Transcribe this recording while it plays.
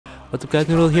What's up, guys?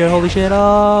 Noodle here. Holy shit!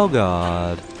 Oh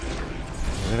god.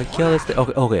 We're gonna kill this thing.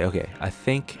 Okay. I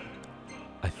think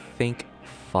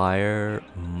fire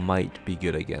might be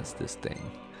good against this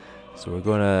thing. So we're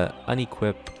gonna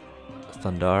unequip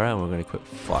Thundara and we're gonna equip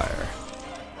fire.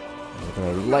 And we're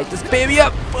gonna light this baby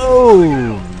up.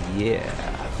 Boom! Yeah.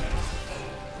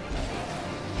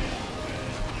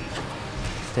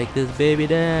 Let's take this baby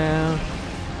down.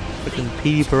 Freaking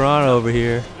PD Piranha over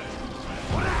here.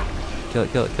 Kill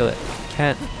it.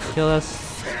 Can't kill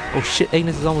us. Oh shit,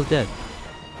 Ignis is almost dead.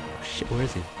 Oh shit, where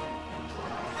is he?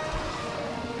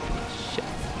 Shit.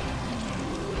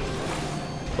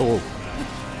 Oh.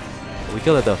 We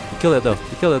kill it though. We kill it though.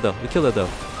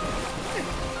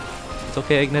 It's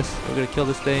okay, Ignis. We're gonna kill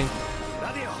this thing.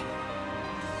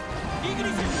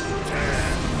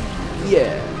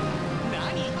 Yeah.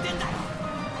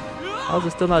 How's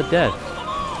it still not dead?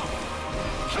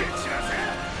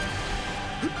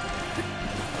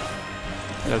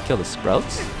 I gotta kill the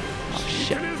sprouts? Oh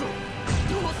shit. I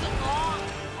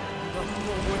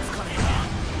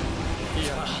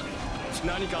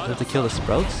have to kill the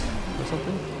sprouts or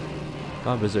something?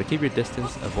 Come on, Berserk, keep your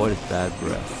distance, avoid his bad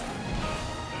breath.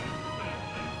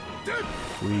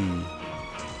 Flee.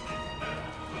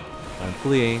 I'm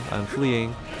fleeing.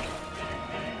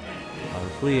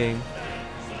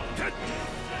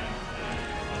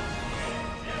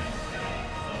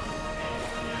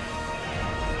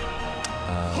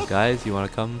 Guys, you wanna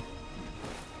come?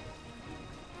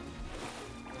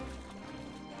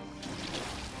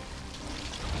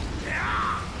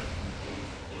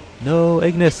 No,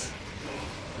 Ignis!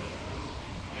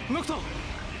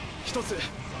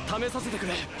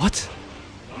 What?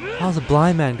 How's a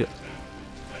blind man go?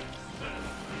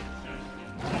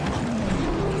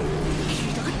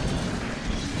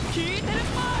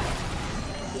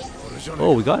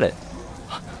 Oh, we got it.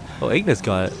 Oh, Ignis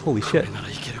got it. Holy shit.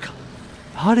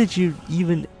 How did you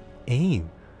even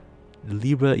aim?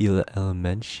 Libra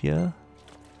Elementia?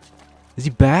 Is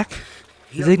he back?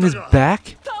 Is Ignis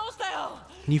back?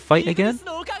 Can you fight again?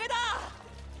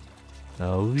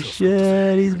 Oh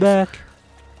shit, he's back.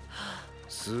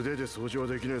 Oh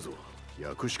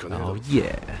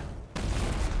yeah.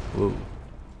 Whoa.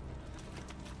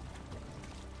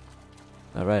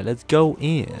 Alright, let's go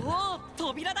in.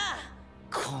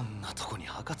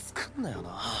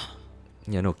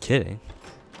 Yeah, no kidding.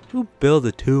 Who built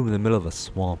a tomb in the middle of a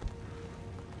swamp?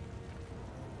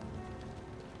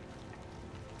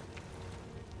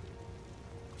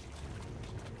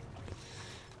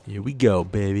 Here we go,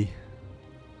 baby.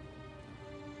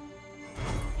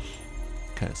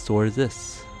 What kind of sword is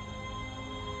this?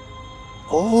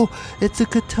 Oh, it's a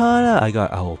katana! I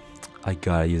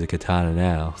gotta use a katana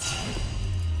now.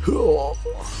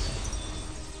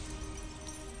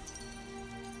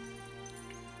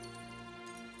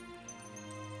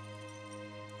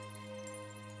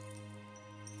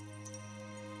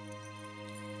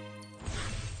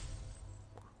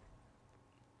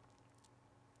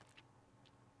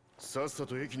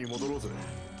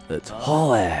 Let's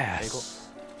haul ass.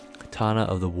 Katana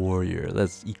of the warrior.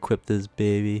 Let's equip this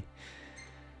baby.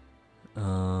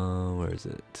 Where is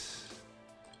it?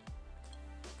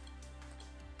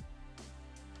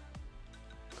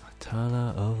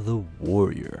 Katana of the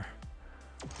warrior.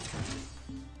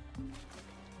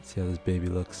 Let's see how this baby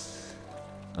looks.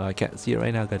 Oh, I can't see it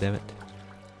right now, goddammit.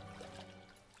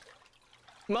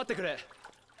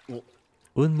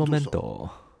 Un momento.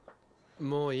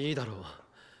 もういいだろ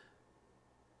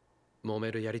う。揉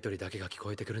めるやりとりだけが聞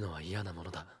こえてくるのは嫌なも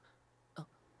のだ。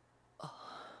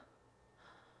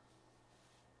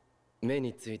目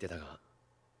についてたが、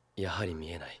やはり見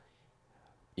えない。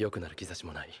良くなる兆し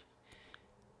もない。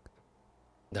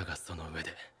だがその上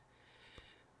で、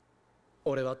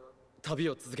俺は旅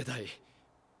を続けたい。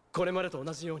これまでと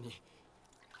同じように。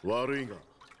悪いが、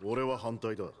俺は反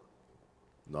対だ。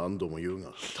何度も言う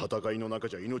が、戦いの中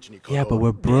じゃ命に関 Yeah,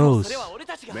 わ but る。 we're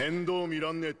bros. 面倒見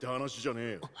らんねえって話じゃね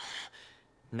えよ。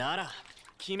なら、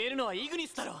決めるのはイグニ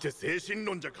スだろ。って精神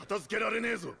論じゃ片付けられね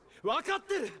えぞ。分かっ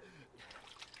てる。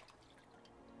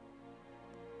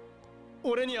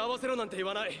俺に合わせろなんて言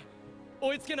わない。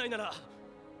追いつけないなら、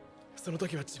その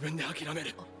時は自分で諦め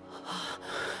る。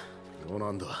どう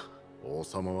なんだ、王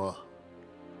様は。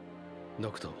ノ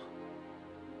クト、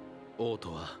王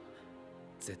とは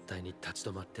絶対に立ち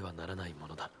止まってはならないも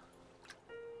のだ。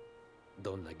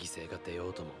どんな犠牲が出よ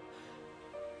うとも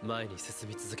前に進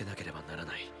み続けなければなら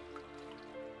ない。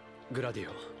グラディ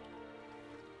オ、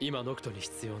今ノクトに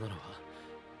必要なのは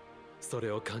そ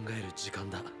れを考える時間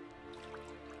だ。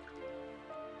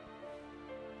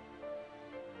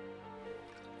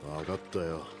分かった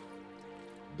よ。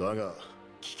だが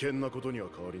危険なことには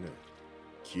変わりねえ。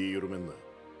気緩めんな。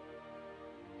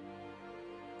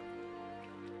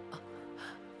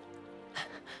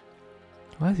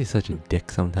Why is he such a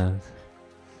dick sometimes?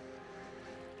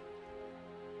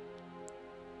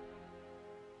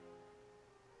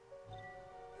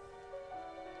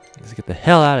 Let's get the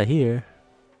hell out of here.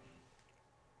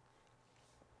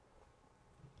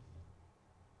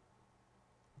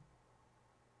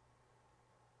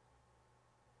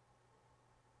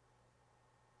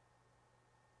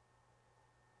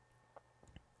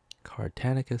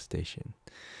 Cartanica Station.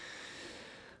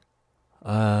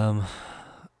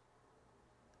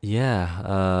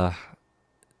 Yeah,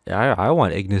 I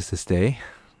want Ignis to stay.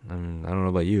 I don't know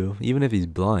about you. Even if he's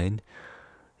blind,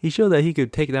 he showed that he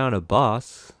could take down a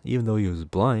boss, even though he was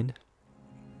blind.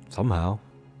 Somehow.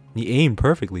 He aimed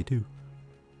perfectly, too.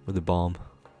 With the bomb.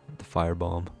 With the fire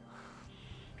bomb.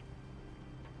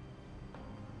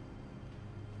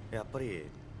 やっぱり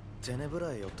ゼネブ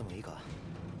ラへ寄ってもいいか。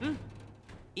うん、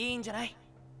いいんじゃない。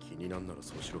気になんなら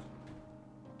そうしろ。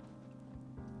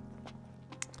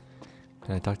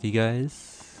Can I talk to you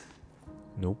guys?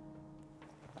 Nope.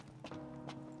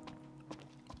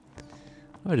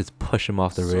 I just push him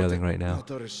off the railing right now.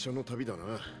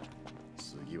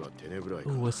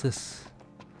 Oh, what's this?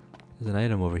 There's an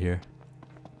item over here.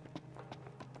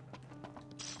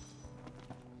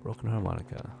 Broken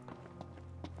harmonica.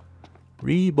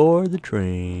 Reboard the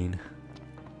train.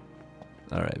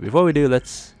 Alright, before we do,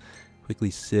 let's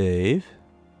quickly save.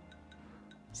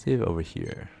 Save over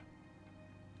here.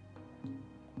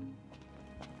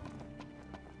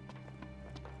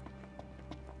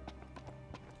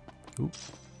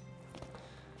 Oops.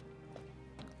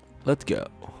 Let's go.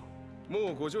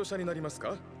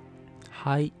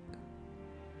 Hi.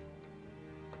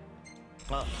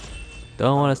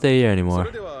 Don't want to stay here anymore.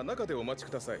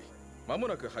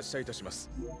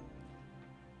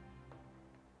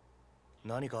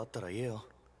 何かあったら言えよ。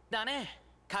だね。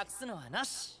隠すのはな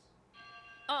し。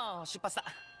ああ、出発だ。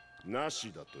な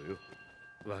しだとよ。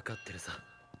分かってるさ。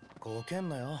こけん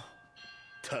なよ。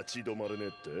立ち止まれねえ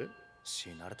って？死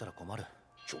なれたら困る。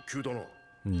直球だな。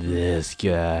This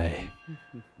guy.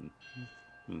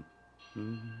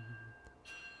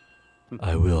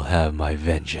 I will have my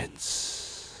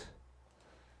vengeance.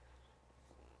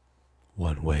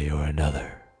 One way or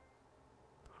another.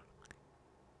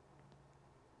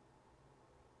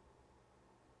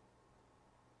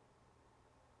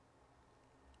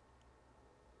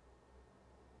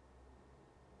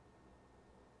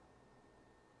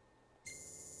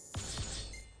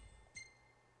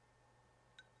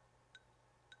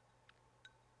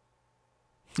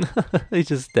 He's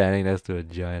just standing next to a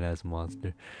giant ass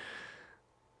monster.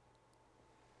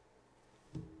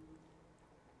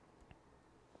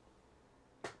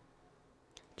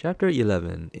 Chapter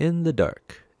 11. In the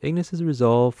Dark. Ignis's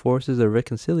resolve forces a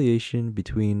reconciliation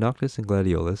between Noctis and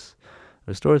Gladiolus,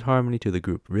 restores harmony to the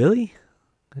group. Really?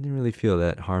 I didn't really feel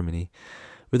that harmony.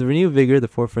 With renewed vigor, the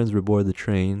four friends reboard the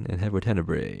train and head for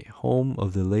Tenebrae, home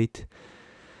of the late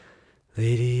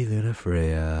Lady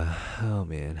Lunafreya. Oh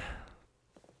man.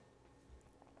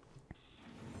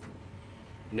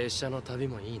 列車の旅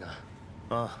もいいな。あ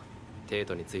あ。テー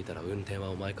トに着いたら運転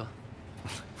はお前か？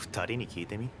二人に聞い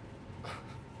てみ。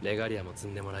レガリアも積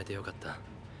んでもらえてよかった。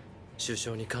首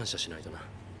相に感謝しないとな。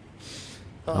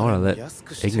I wanna let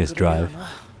Ignis drive.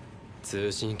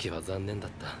 通信機は残念だ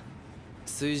った。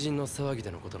水神の騒ぎで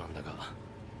のことなんだが、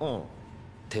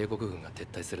帝国軍が撤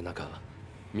退する中、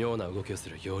妙な動きをす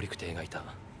る揚陸艇がいた。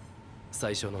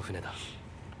最初の船だ。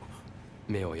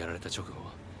目をやられた直後、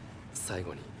最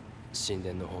後に神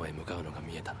殿の方へ向かうのが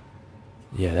見えた。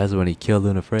Yeah, that's when he killed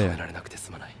止め Lunafreya. られなくて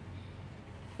すまない。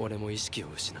俺も意識を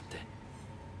失って。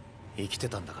生きて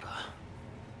たんだから。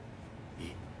い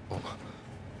い。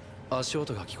足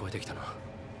音が聞こえてきたな。あ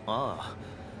あ。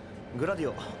グラディ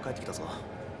オ、帰ってきたぞ。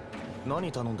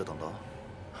何頼んでたんだ？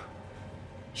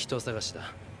人探し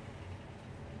だ。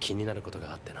気になること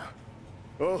があってな。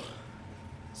おう、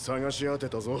探し当て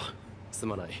たぞ。す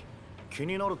まない。気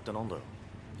になるってなんだよ。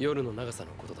夜の長さ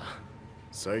のことだ。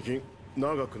最近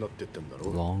長くなってってんだ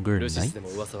ろ。Longer ルシスで night? も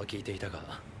噂は聞いていた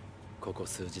が、ここ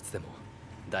数日でも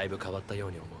だいぶ変わったよ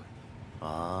うに思う。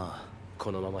ああ。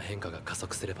このまま変化が加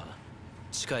速すれば、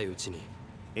近いうちに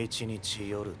一日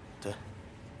夜って。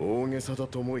大げさだ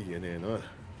とも言えねえな。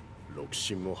六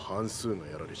神も半数が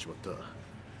やられちまった。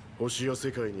星や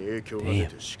世界に影響が出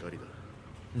てしかりだ。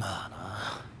まあ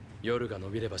な。夜が伸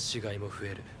びれば死骸も増え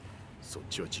る。そっ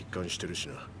ちは実感してるし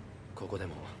な。ここで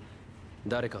も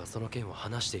誰かがその件を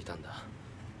話していたんだ。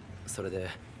それで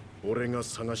俺が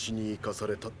探しに行かさ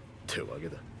れたってわけ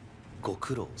だ。ご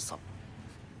苦労さん。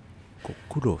ご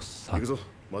苦労さん。行くぞ。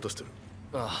待たせてる。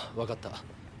ああ、わかった。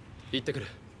行ってくる。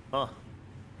ああ。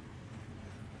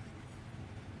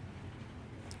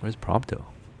 Where's Prompto?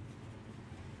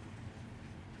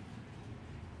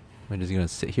 Am I just gonna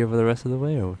sit here for the rest of the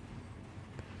way, or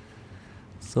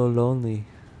so lonely?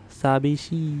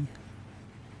 Sabishi.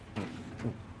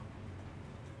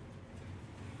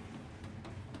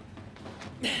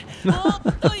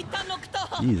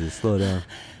 Jesus, slow down.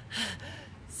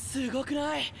 すごく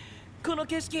ないこの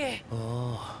景色。あ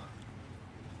あ。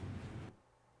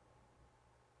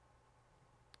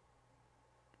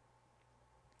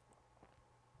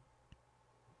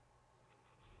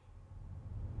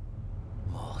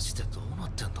マジでどうな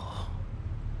ってんだ。わ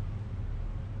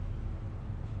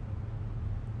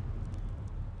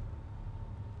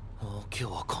け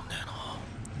わかんねえな。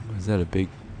 Is that a big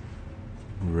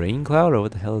rain cloud, or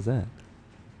what the hell is that?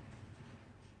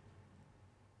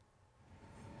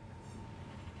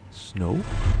 Snow?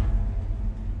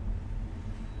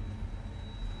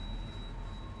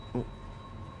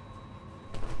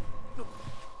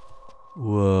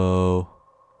 Whoa.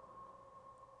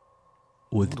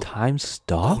 Would the time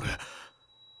stop?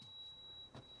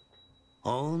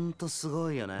 ほんとす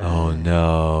ごいよね。 Oh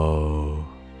no.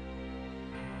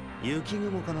 雪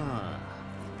雲かな。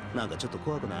なんかちょっと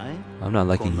怖くない？ I'm not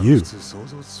こ liking んなの you. 普通想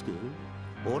像つく？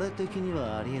俺的に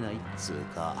はありえないっつう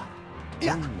か。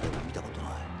何でも見たことな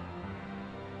い。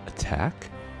 Attack?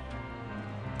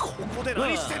 ここで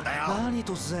何してんだよ。何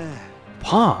突然。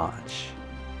 Punch.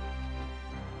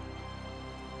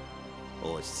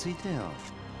 落ち着いてよ。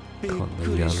びっこの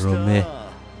くりした。野郎め。ど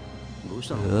うし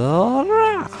たの？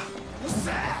 Alright.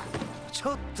 ち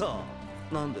ょっと。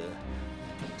なんで？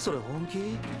それ本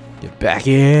気？ Get back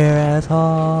here,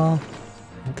 asshole.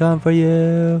 I'm coming for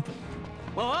you.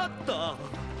 あった。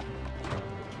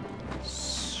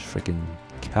 Freaking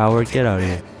coward, get out of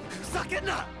here. ふざけん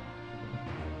な。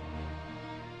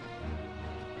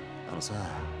あのさ、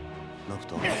ノク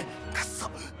ト。くそ、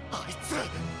あいつ。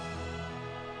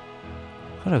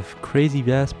 What kind of crazy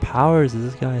ass powers does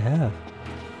this guy have?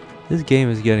 This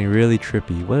game is getting really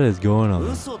trippy. What is going on?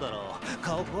 嘘だろ。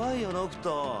顔怖いよノク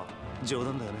ト。冗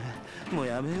談だよね。もう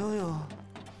やめようよ。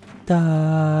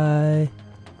 Die.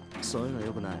 そういうの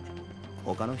良くない。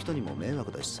他の人にも迷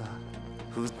惑だしさ。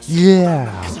 Yeah.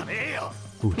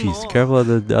 Oh jeez, careful of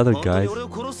the other guys.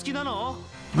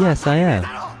 Yes, I am. も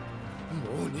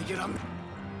う逃げらん。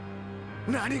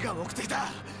何が目的だ。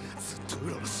ずっとう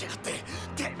ろうろしやがって。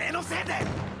てめえのせいで。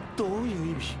どうい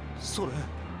う意味？それ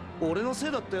俺のせ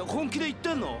いだって本気で言っ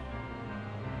てんの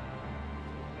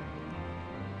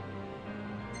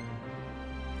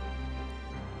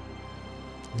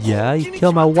？Yeah, you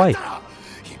killed my wife.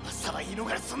 今さら言い逃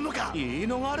れすんのか。言い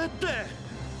逃れって。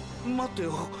待って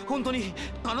よ、本当に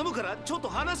頼むからちょっと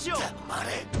話を。黙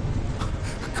れ。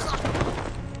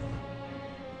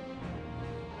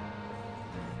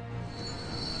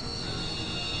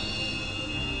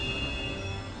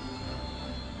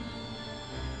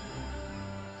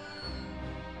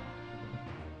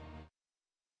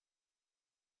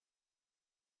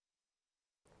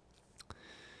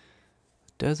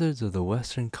 Deserts of the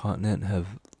western continent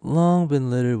have long been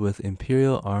littered with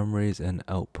imperial armories and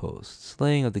outposts.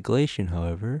 Slaying of the Glacian,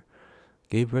 however,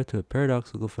 gave birth to a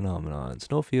paradoxical phenomenon: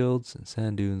 snowfields and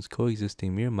sand dunes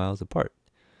coexisting mere miles apart.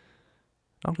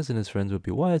 Noctis and his friends would be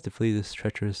wise to flee this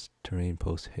treacherous terrain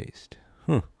post-haste.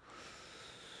 Huh.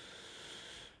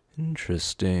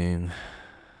 Interesting.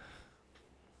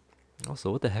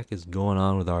 Also, what the heck is going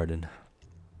on with Arden?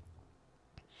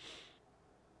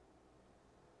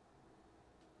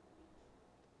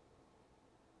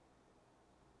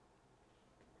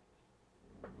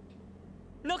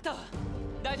 Nocta,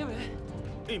 大丈夫？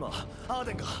今アー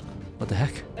デンが。 What the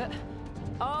heck?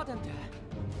 アーデンって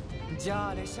じゃ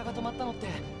あ列車が止まったのって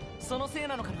そのせい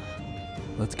なのかな？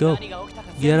 Let's go. 何が起きたか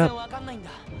Get 全然 up. わかんないん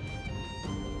だ。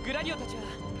グラディオたちは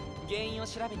原因を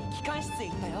調べに機関室へ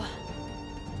行ったよ。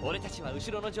俺たちは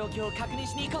後ろの状況を確認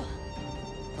しに行こ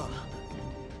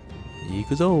う。行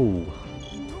くぞ。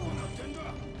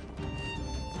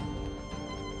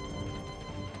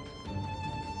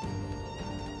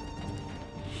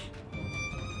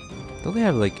 Don't they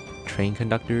have like train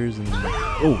conductors and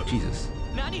oh Jesus.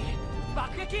 何？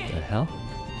爆撃？ The hell?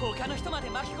 他の人まで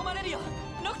巻き込まれるよ。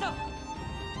ノクト。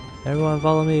 Everyone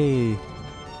follow me.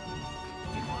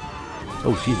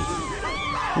 Oh Jesus.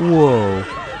 Whoa.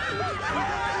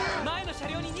 前の車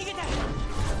両に逃げて。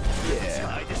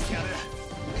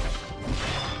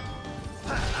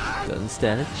 Doesn't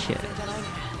stand a chance. じゃないね。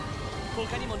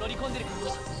他にも乗り込んでるかも。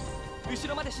後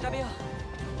ろまで調べよう。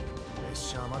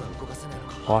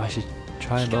 Oh, I should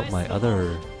try about my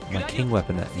king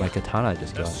weapon, my katana I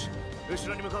just got. 後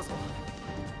ろに向かうぞ。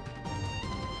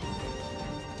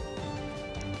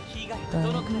被害は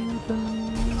どのくらいなのか。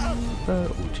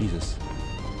 Oh Jesus.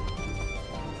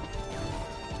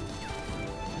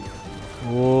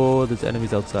 Oh, there's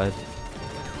enemies outside.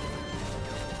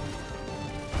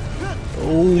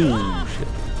 Oh shit.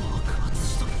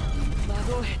 魔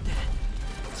導兵って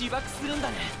自爆するんだ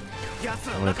ね。 I'm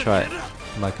gonna try it.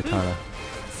 My katana.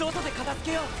 外で片付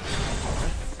けよう。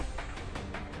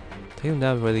 Take them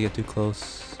down before they get too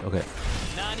close. Okay.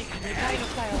 何かでかいの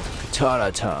来たよ。 Katana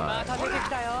ま time. た出てき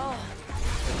たよ。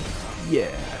 Yeah.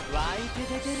 湧いて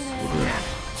出てるね。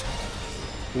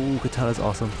 Ooh, katana's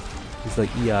awesome. He's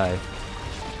like EI.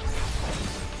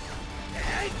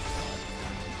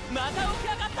 また起き上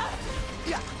がった。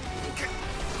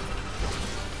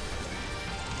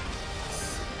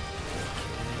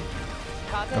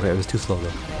 Okay, it was too slow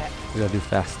though. We gotta do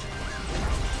fast.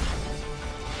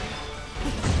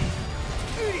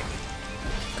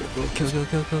 Go, kill, kill,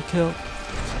 kill, kill, kill.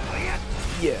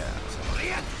 Yeah.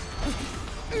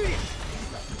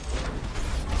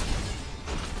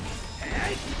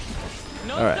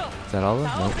 Alright, is that all of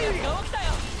them? Nope. 倒すやつが起きた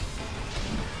よ。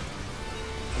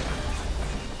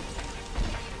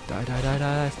 Die, die, die,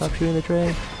 die. Stop shooting the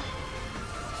train.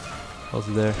 What else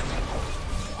is there?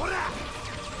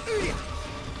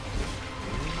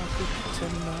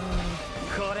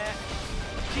 これ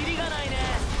キリがないね。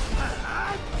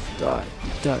 Die,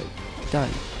 die, die,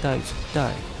 die,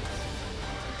 die.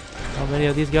 How many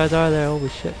of these guys are there? Holy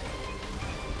shit.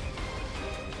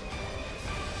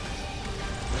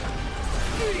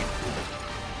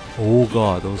 Oh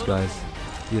god, those guys.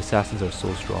 The assassins are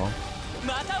so strong.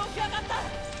 また起き上がった。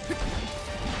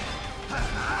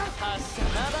発射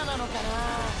まだなのかな。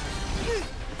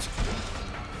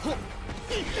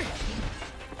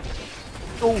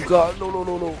 Oh god, no, no,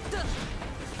 no, no.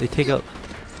 They take out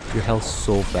your health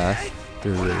so fast.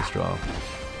 They're really strong.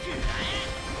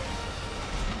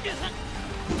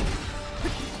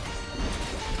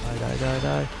 Die, die, die,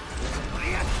 die.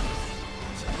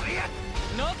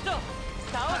 ノクト、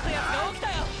倒すやつが起きた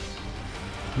よ。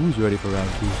 Who's ready for round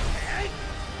 2?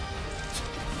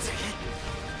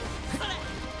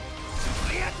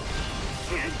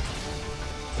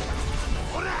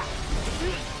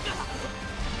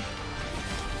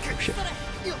 Shit. ね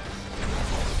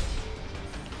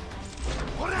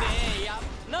えや、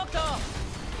ノクト。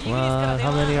 Come on,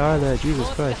 how many are there? Jesus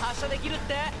Christ. 発射できるっ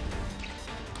て。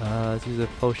 Let's use a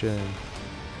potion.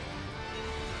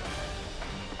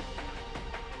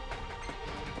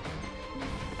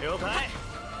 了解。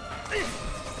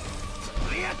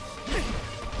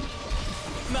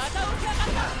また起き上がっ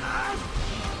た。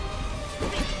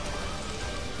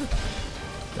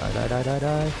 Die, die, die, die,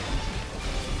 die.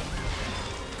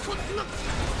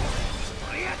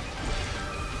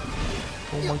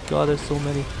 Oh my god, there's so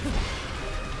many.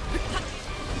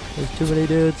 There's too many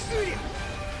dudes.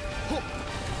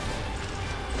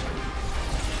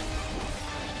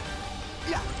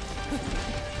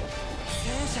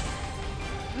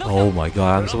 Oh my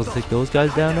god, I'm supposed to take those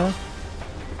guys down now?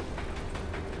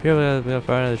 Here we gotta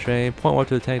fire another train. Point one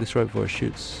to the tank, destroy it before it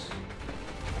shoots.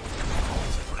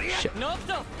 Shit. ノク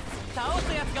ト、倒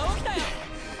すやつが起きたよ。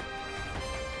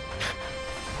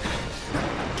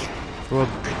 Throw a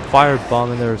fire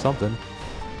bomb in there or something.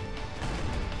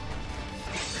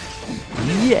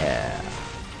 Yeah!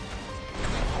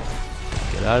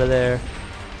 Get out of there.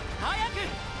 早く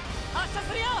発射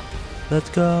するよ。 Let's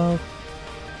go.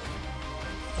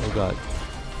 Oh god.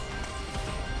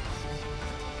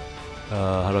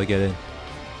 How do I get in?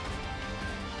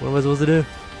 What am I supposed to do?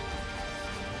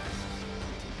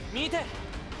 見て、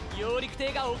揚陸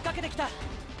艇が追っかけてきた。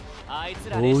あいつ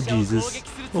ら Oh 列車を攻 Jesus. 撃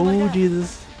するつもりだ。 Oh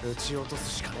Jesus. 撃ち落とす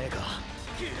しかねえか。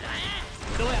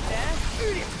どうやって？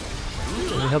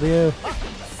 Let me help you.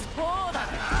 そうだ。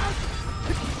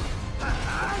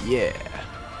 Yeah.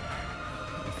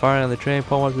 Firing on the train,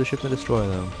 point one to the ship and destroy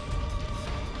them.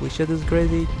 Holy shit, this is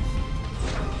crazy.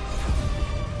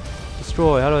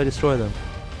 Destroy, how do I destroy them?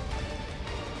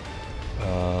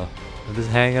 I'm just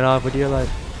hanging on for dear life.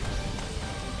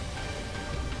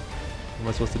 What am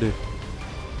I supposed to do?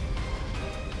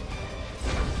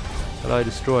 How do I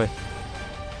destroy?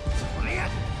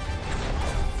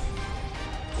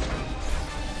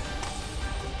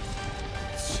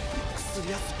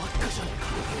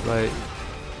 Right.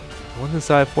 Once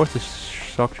inside, force the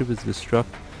shock troopers to destruct.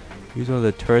 Use one of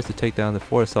the turrets to take down the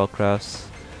 4 assault crafts.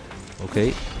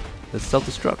 Okay. Let's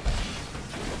self-destruct.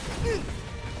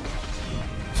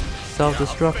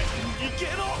 Self-destruct.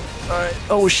 Alright.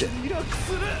 Oh shit.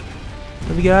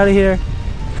 Let me get out of here.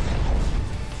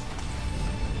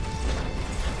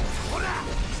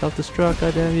 Self-destruct,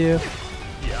 goddamn you.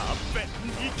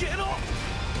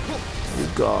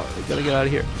 Oh god, we gotta get out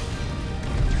of here.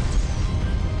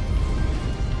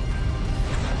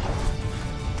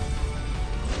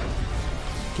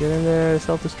 Get in there,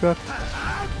 self-destruct.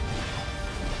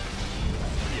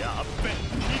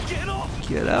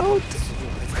 Get out.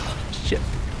 Shit.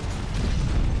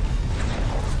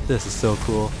 This is so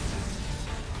cool.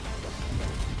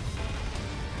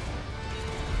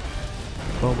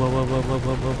 Boom, boom, boom, boom, boom,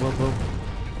 boom, boom, boom, boom.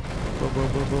 Boom, boom,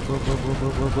 boom, boom, boom, boom, boom,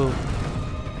 boom, boom, boom.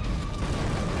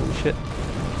 Holy shit.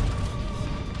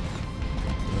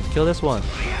 Let's kill this one.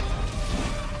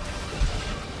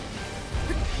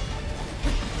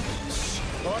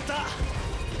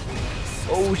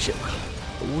 Oh shit.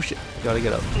 Oh shit. Gotta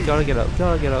get up. Gotta get up.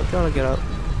 Gotta get up. Gotta get up.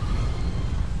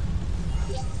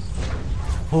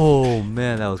 Oh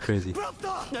man, that was crazy.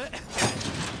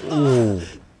 Oh.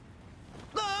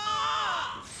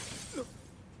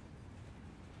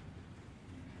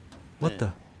 What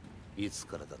the?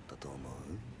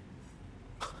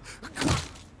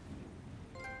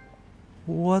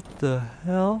 What the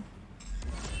hell?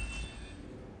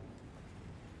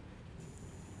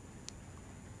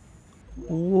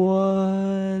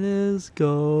 What is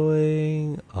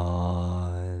going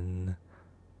on?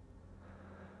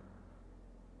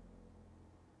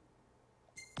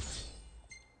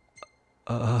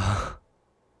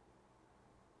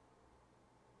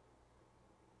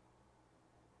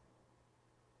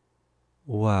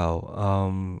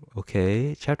 Wow,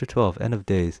 okay. Chapter 12, End of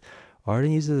Days.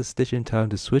 Arden uses a stitch in time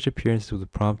to switch appearances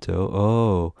with PROMPTOOO.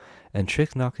 Oh, and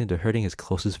tricks Noct into hurting his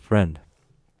closest friend.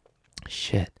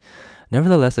 Shit.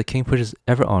 Nevertheless, the king pushes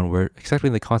ever onward,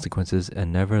 accepting the consequences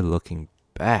and never looking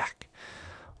back.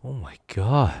 Oh my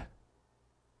god.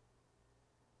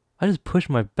 I just pushed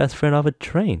my best friend off a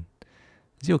train.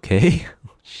 Is he okay?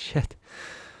 Shit.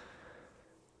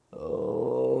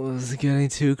 Oh, this is getting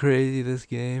too crazy, this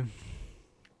game.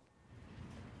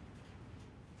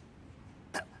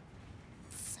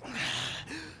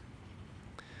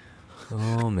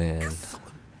 Oh man.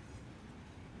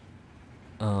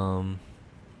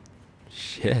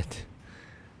 Shit.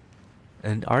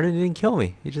 And Arden didn't kill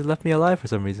me. He just left me alive for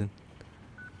some reason.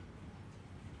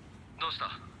 どうした？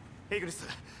イグリス、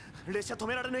列車止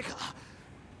められねえか？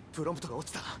プロンプトが落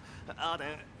ちた。アーデ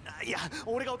ン、いや、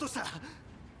俺が落とした。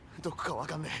どこかわ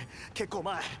かんねえ。結構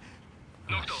前。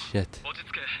ノクト、落ち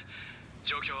着け。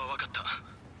状況は分かった。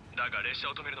だが列車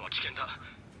を止めるのは危険だ。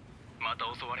また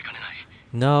襲われかねない。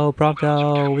No,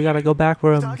 PROMPTOOO, we gotta go back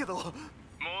for him. だけど、もう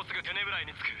すぐテネブライ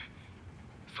に着く。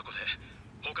そこで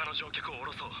他の乗客を降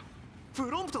ろそう。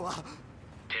プロンプトは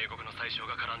帝国の宰相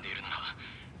が絡んでいるなら、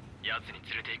奴に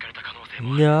連れて行かれた可能性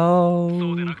もある。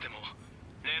そうでなくても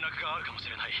連絡があるかもし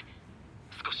れない。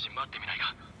少し待ってみない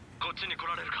か。こっちに来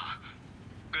られるか。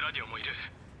グラディオもいる。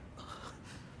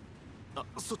あ、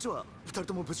そっちは二人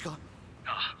とも無事か？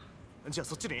ああ。じゃあ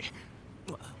そっちに。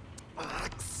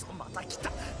くそ、また来た。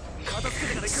片付け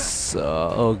てから行く。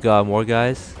So, oh god, more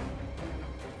guys?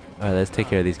 Alright, let's take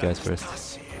care of these guys first.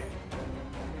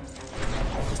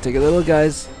 Let's take a little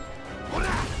guys.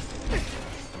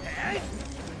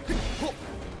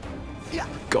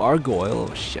 Gargoyle,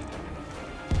 oh shit.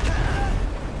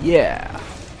 Yeah.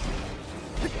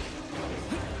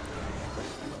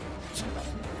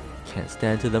 Can't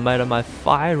stand to the might of my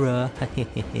fire. Oh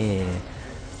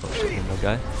shit, no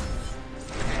guy.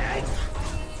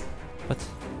 What?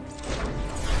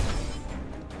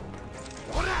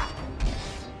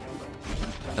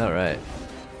 Alright.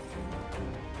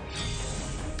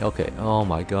 Okay, oh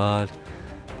my god.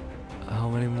 How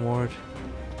many more?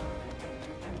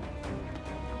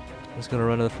 I'm just gonna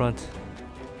run to the front.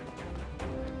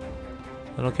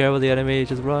 I don't care about the enemy,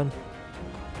 just run.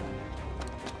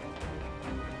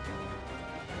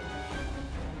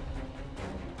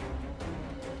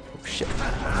 Oh shit,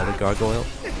 another gargoyle.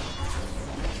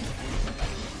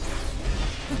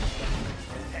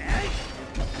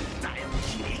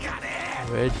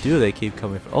 Where do they keep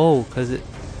coming from? Oh, cause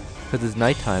it's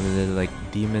nighttime and then like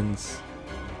demons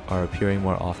are appearing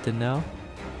more often now.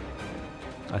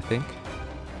 I think.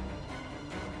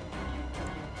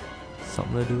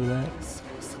 Something to do with that.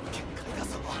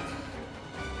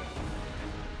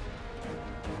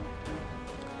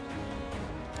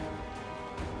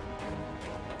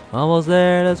 Almost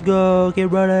there, let's go,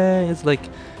 keep running. It's like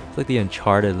the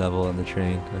Uncharted level on the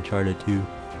train. Uncharted 2.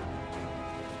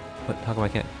 What? How come I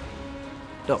can't?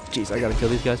 Oh, jeez, I gotta kill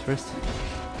these guys first.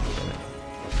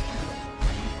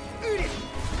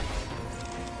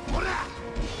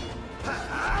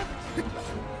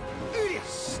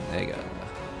 Snega.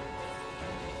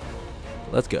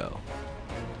 Let's go.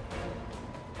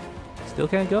 Still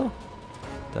can't go?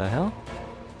 The hell?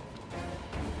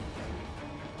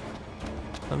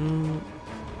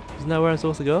 Isn't that where I'm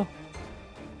supposed to go?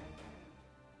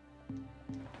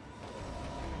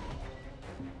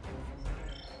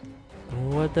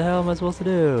 What the hell am I supposed to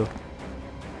do?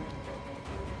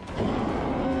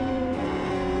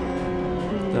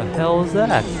 The hell is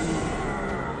that?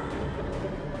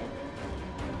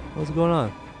 What's going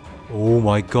on? Oh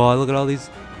my god, look at all these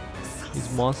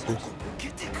monsters.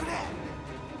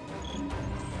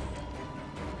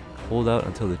 Hold out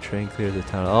until the train clears the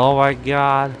tunnel. Oh my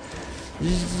god.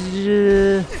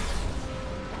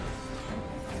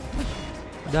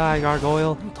 Die,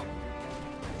 gargoyle.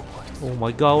 Oh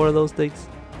my god, what are those things?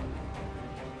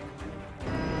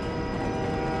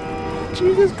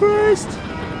 Jesus Christ!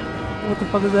 What the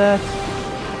fuck is that?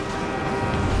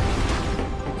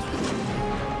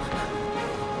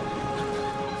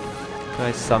 Can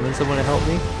I summon someone to help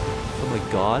me? Oh my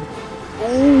god.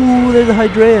 Oh, there's a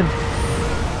Hydraean!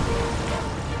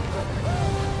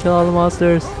 Kill all the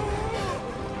monsters!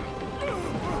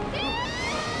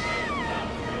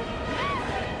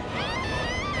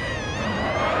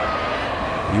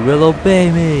 You will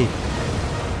obey me!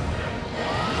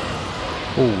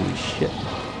 Holy shit.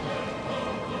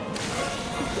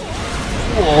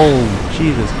 Whoa,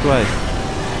 Jesus Christ.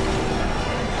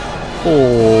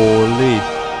 Holy.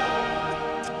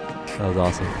 That was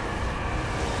awesome.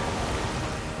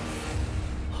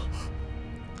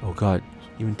 Oh god,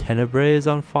 even Tenebrae is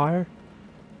on fire?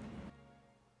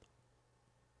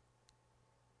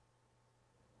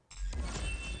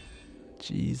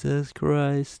 Jesus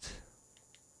Christ.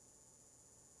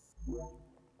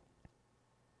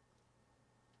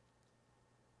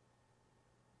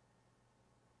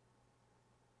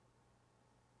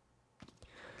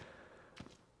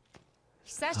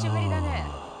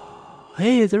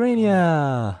 Hey, it's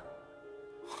Arania!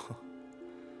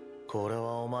 これ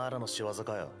はお前らの仕業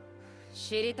かよ。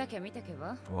知りたきゃ見たけ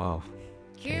ば。 Wow.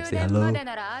 宮 Say 殿ま hello. で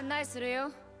なら案内する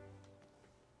よ。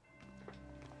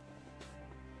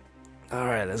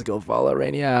 Alright, let's go follow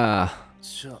Arania.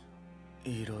 じゃあ、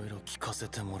いろいろ聞かせ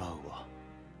てもらうわ。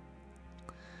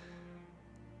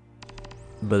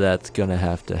 But that's gonna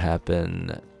have to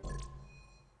happen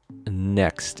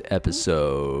next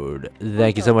episode.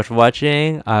 Thank you so much for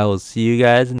watching. I will see you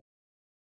guys